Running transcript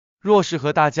若是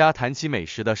和大家谈起美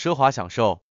食的奢华享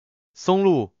受，松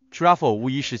露 Truffle 无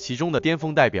疑是其中的巅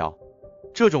峰代表。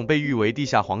这种被誉为地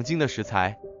下黄金的食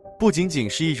材，不仅仅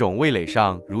是一种味蕾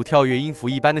上如跳跃音符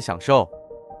一般的享受，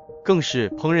更是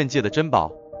烹饪界的珍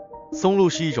宝。松露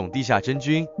是一种地下真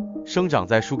菌，生长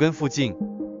在树根附近，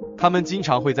它们经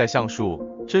常会在橡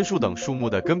树、榛树等树木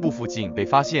的根部附近被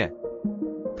发现。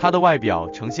它的外表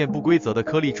呈现不规则的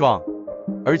颗粒状，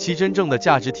而其真正的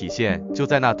价值体现就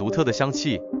在那独特的香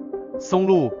气。松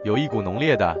露有一股浓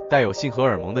烈的带有性荷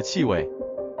尔蒙的气味，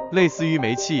类似于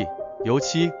煤气、油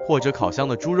漆或者烤箱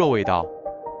的猪肉味道，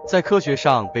在科学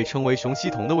上被称为雄烯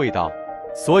酮的味道，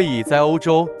所以在欧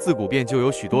洲自古便就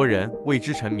有许多人为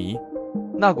之沉迷。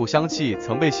那股香气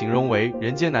曾被形容为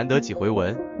人间难得几回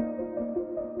闻，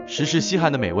时时稀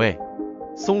罕的美味。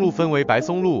松露分为白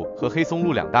松露和黑松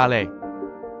露两大类，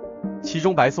其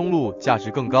中白松露价值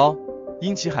更高，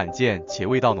因其罕见且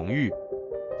味道浓郁。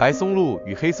白松露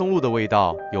与黑松露的味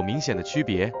道有明显的区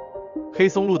别，黑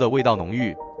松露的味道浓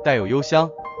郁，带有幽香，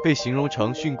被形容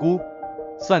成菌菇、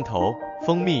蒜头、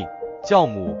蜂蜜、酵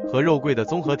母和肉桂的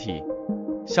综合体。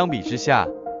相比之下，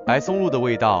白松露的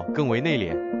味道更为内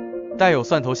敛，带有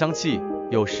蒜头香气，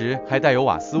有时还带有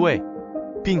瓦斯味，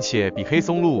并且比黑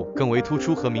松露更为突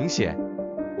出和明显。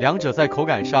两者在口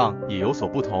感上也有所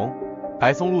不同，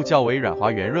白松露较为软滑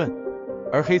圆润，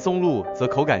而黑松露则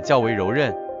口感较为柔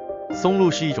韧。松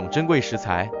露是一种珍贵食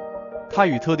材，它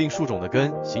与特定树种的根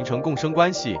形成共生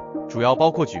关系，主要包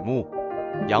括榉木、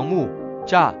杨木、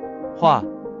柞、桦、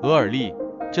鹅耳栎、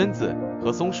榛子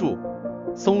和松树。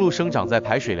松露生长在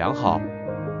排水良好、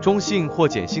中性或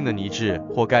碱性的泥质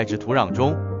或钙质土壤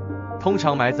中，通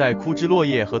常埋在枯枝落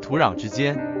叶和土壤之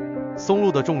间。松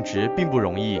露的种植并不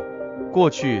容易，过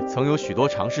去曾有许多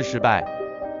尝试失败。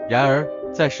然而，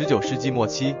在19世纪末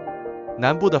期，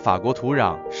南部的法国土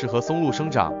壤适合松露生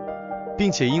长，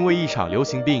并且因为一场流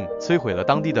行病摧毁了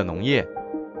当地的农业，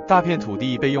大片土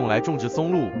地被用来种植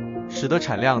松露，使得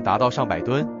产量达到上百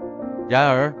吨。然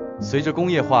而，随着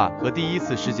工业化和第一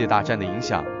次世界大战的影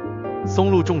响，松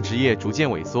露种植业逐渐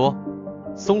萎缩，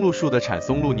松露树的产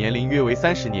松露年龄约为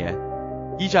30年。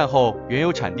一战后，原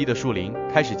有产地的树林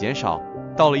开始减少，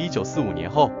到了1945年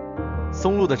后，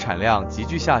松露的产量急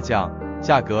剧下降，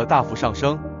价格大幅上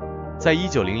升。在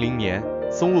1900年，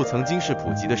松露曾经是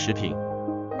普及的食品，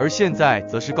而现在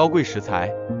则是高贵食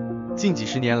材。近几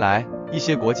十年来，一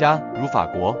些国家如法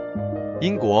国、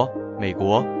英国、美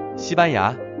国、西班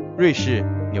牙、瑞士、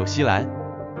纽西兰、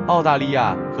澳大利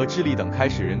亚和智利等开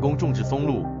始人工种植松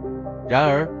露。然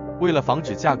而，为了防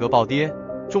止价格暴跌，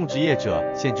种植业者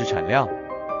限制产量。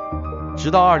直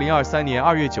到2023年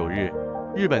2月9日，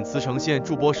日本茨城县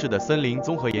筑波市的森林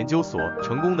综合研究所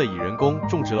成功的以人工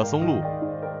种植了松露。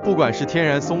不管是天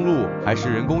然松露还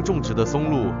是人工种植的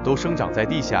松露，都生长在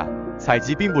地下，采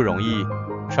集并不容易。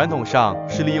传统上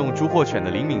是利用猪或犬的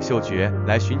灵敏嗅觉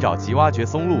来寻找及挖掘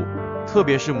松露，特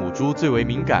别是母猪最为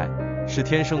敏感，是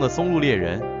天生的松露猎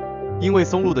人。因为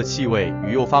松露的气味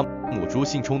与诱发母猪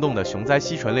性冲动的雄灾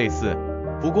烯醇类似，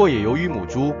不过也由于母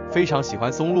猪非常喜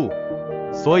欢松露，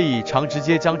所以常直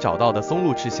接将找到的松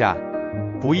露吃下，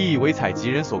不易为采集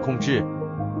人所控制。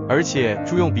而且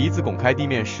猪用鼻子拱开地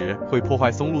面时会破坏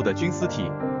松露的菌丝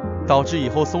体，导致以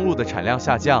后松露的产量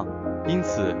下降。因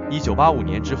此1985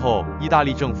年之后，意大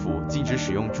利政府禁止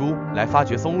使用猪来发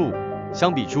掘松露。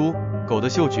相比猪，狗的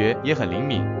嗅觉也很灵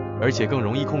敏，而且更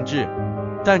容易控制。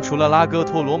但除了拉戈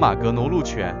托罗马格挪鹿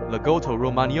犬 Lagotto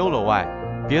Romagnolo 外，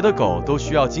别的狗都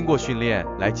需要经过训练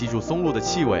来记住松露的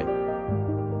气味。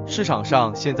市场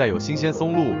上现在有新鲜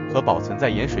松露和保存在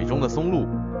盐水中的松露，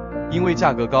因为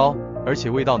价格高，而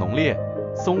且味道浓烈，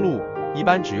松露一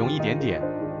般只用一点点，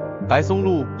白松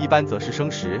露一般则是生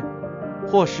食，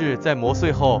或是在磨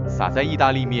碎后撒在意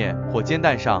大利面或煎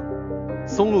蛋上。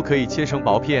松露可以切成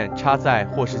薄片，插在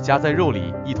或是夹在肉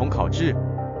里一同烤制，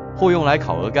或用来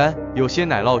烤鹅肝。有些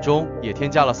奶酪中也添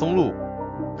加了松露。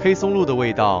黑松露的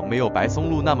味道没有白松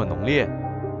露那么浓烈，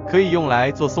可以用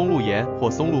来做松露盐或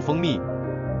松露蜂蜜。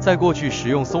在过去食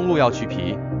用松露要去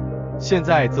皮，现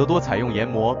在则多采用研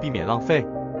磨，避免浪费。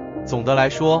总的来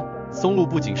说，松露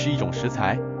不仅是一种食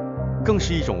材，更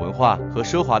是一种文化和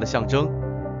奢华的象征。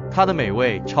它的美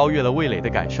味超越了味蕾的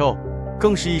感受，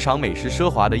更是一场美食奢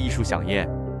华的艺术飨宴。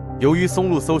由于松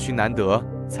露搜寻难得，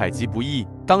采集不易，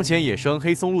当前野生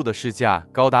黑松露的市价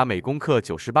高达每公克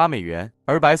98美元，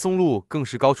而白松露更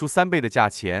是高出3倍的价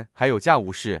钱，还有价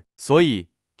无市。所以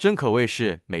真可谓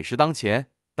是美食当前，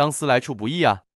当思来处不易啊。